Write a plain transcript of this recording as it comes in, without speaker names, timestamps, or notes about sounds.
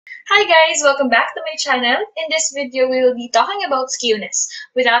Hi guys, welcome back to my channel. In this video, we will be talking about skewness.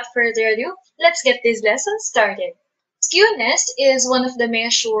 Without further ado, let's get this lesson started. Skewness is one of the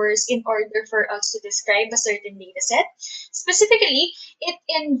measures in order for us to describe a certain dataset. Specifically, it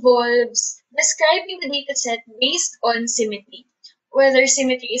involves describing the dataset based on symmetry, whether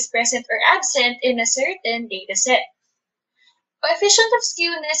symmetry is present or absent in a certain dataset. Coefficient of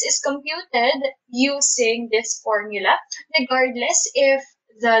skewness is computed using this formula. Regardless if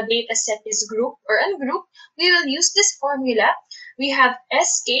the data set is grouped or ungrouped, we will use this formula. We have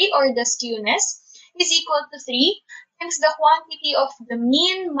Sk, or the skewness, is equal to 3 times the quantity of the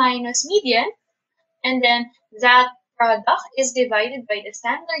mean minus median, and then that product is divided by the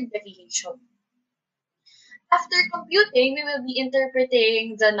standard deviation. After computing, we will be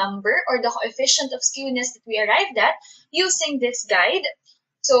interpreting the number or the coefficient of skewness that we arrived at using this guide.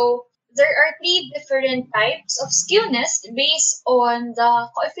 So there are three different types of skewness based on the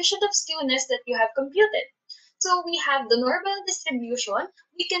coefficient of skewness that you have computed. So we have the normal distribution.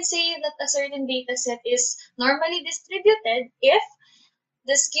 We can say that a certain data set is normally distributed if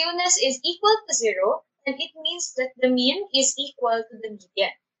the skewness is equal to 0, and it means that the mean is equal to the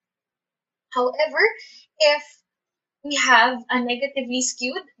median. However, if we have a negatively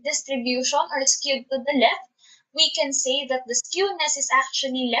skewed distribution or skewed to the left, we can say that the skewness is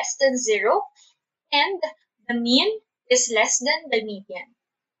actually less than 0 and the mean is less than the median.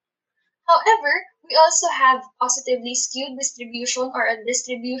 However, we also have positively skewed distribution, or a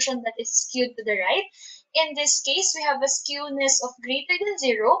distribution that is skewed to the right. In this case, we have a skewness of greater than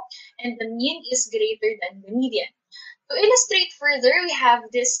 0 and the mean is greater than the median. To illustrate further, we have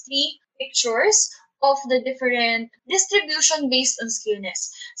these three pictures of the different distribution based on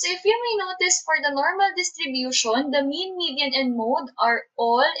skewness. So if you may notice, for the normal distribution, the mean, median, and mode are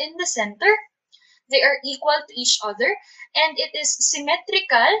all in the center. They are equal to each other, and it is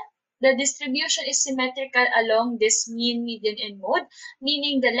symmetrical. The distribution is symmetrical along this mean, median, and mode,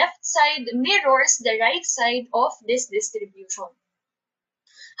 meaning the left side mirrors the right side of this distribution.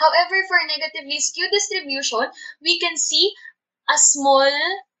 However, for negatively skewed distribution, we can see a small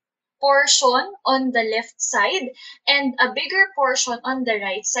portion on the left side and a bigger portion on the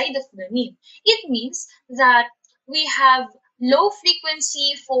right side of the mean. It means that we have low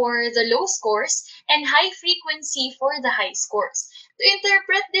frequency for the low scores and high frequency for the high scores. To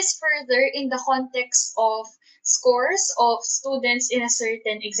interpret this further in the context of scores of students in a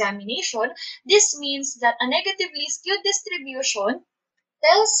certain examination, this means that a negatively skewed distribution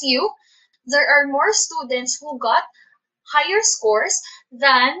tells you there are more students who got higher scores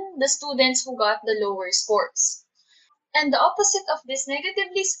than the students who got the lower scores. And the opposite of this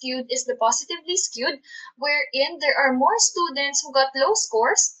negatively skewed is the positively skewed, wherein there are more students who got low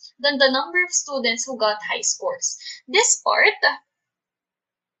scores than the number of students who got high scores. This part,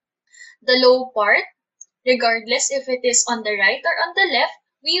 the low part, regardless if it is on the right or on the left,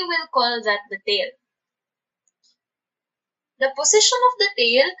 we will call that the tail. The position of the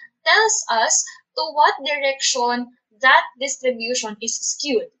tail tells us to what direction that distribution is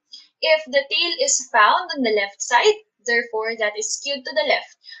skewed. If the tail is found on the left side, therefore that is skewed to the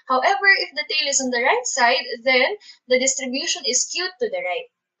left. However, if the tail is on the right side, then the distribution is skewed to the right.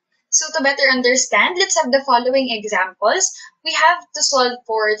 So to better understand, let's have the following examples. We have to solve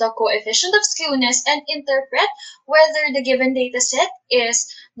for the coefficient of skewness and interpret whether the given data set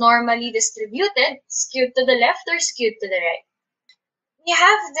is normally distributed, skewed to the left, or skewed to the right. We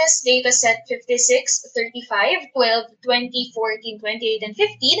have this data set 56, 35, 12, 20, 14, 28, and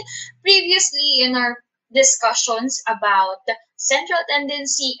 15. Previously, in our discussions about central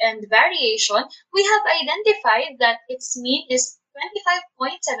tendency and variation, we have identified that its mean is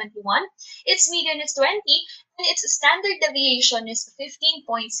 25.71, its median is 20, and its standard deviation is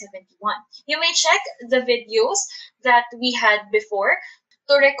 15.71. You may check the videos that we had before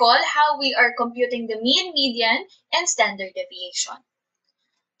to recall how we are computing the mean, median, and standard deviation.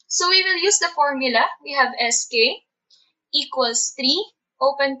 So we will use the formula. We have Sk equals 3,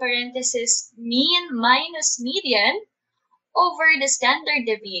 open parenthesis, mean minus median over the standard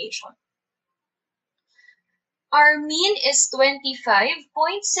deviation. Our mean is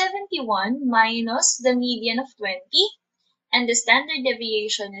 25.71 minus the median of 20, and the standard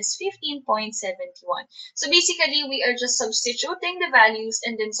deviation is 15.71. So basically, we are just substituting the values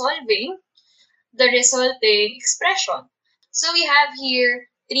and then solving the resulting expression. So we have here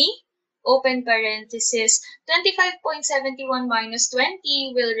 3, open parenthesis, 25.71 minus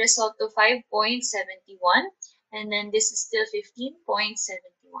 20 will result to 5.71, and then this is still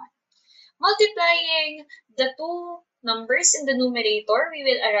 15.71. Multiplying the two numbers in the numerator, we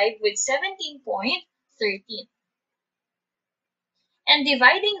will arrive with 17.13. And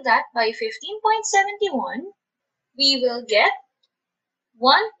dividing that by 15.71, we will get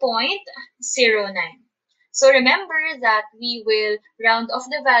 1.09. So remember that we will round off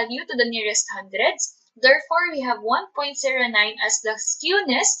the value to the nearest hundreds. Therefore, we have 1.09 as the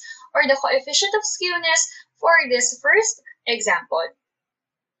skewness or the coefficient of skewness for this first example.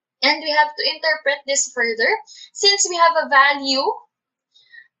 And we have to interpret this further since we have a value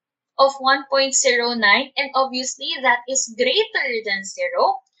of 1.09 and obviously that is greater than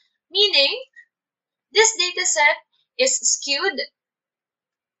 0, meaning this data set is skewed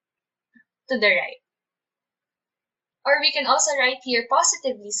to the right. Or we can also write here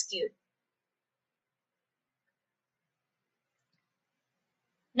positively skewed.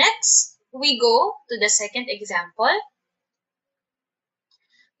 Next, we go to the second example.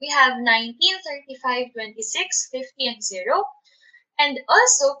 We have 19, 35, 26, 50, and 0. And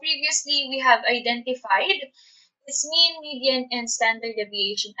also, previously, we have identified its mean, median, and standard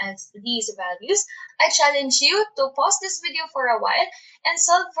deviation as these values. I challenge you to pause this video for a while and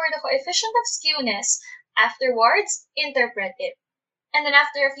solve for the coefficient of skewness. Afterwards, interpret it. And then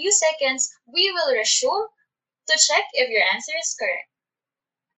after a few seconds, we will resume to check if your answer is correct.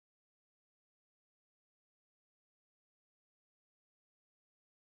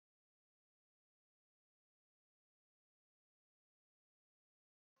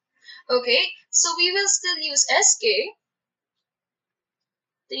 Okay, so we will still use SK.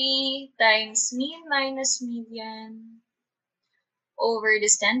 3 times mean minus median over the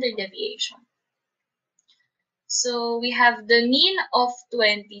standard deviation. So we have the mean of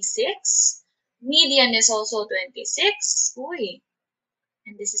 26. Median is also 26. Uy.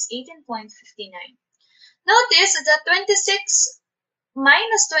 And this is 18.59. Notice that 26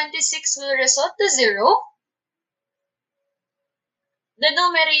 minus 26 will result to 0. The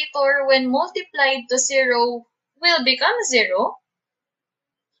numerator, when multiplied to 0, will become 0.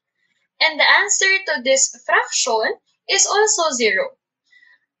 And the answer to this fraction is also 0.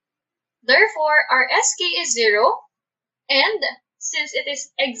 Therefore, our SK is 0. And since it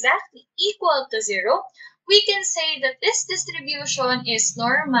is exactly equal to 0, we can say that this distribution is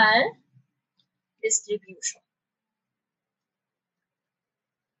normal distribution.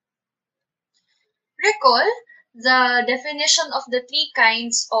 Recall the definition of the three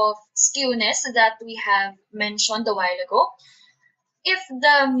kinds of skewness that we have mentioned a while ago. If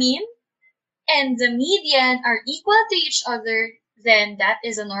the mean and the median are equal to each other, then that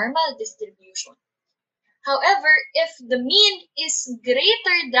is a normal distribution. However, if the mean is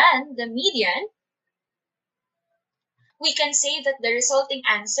greater than the median, we can say that the resulting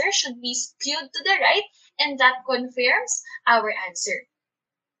answer should be skewed to the right, and that confirms our answer.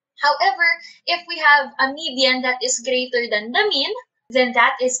 However, if we have a median that is greater than the mean, then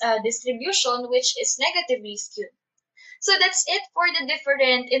that is a distribution which is negatively skewed. So that's it for the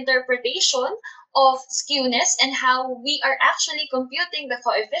different interpretation of skewness and how we are actually computing the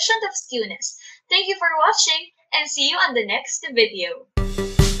coefficient of skewness. Thank you for watching and see you on the next video.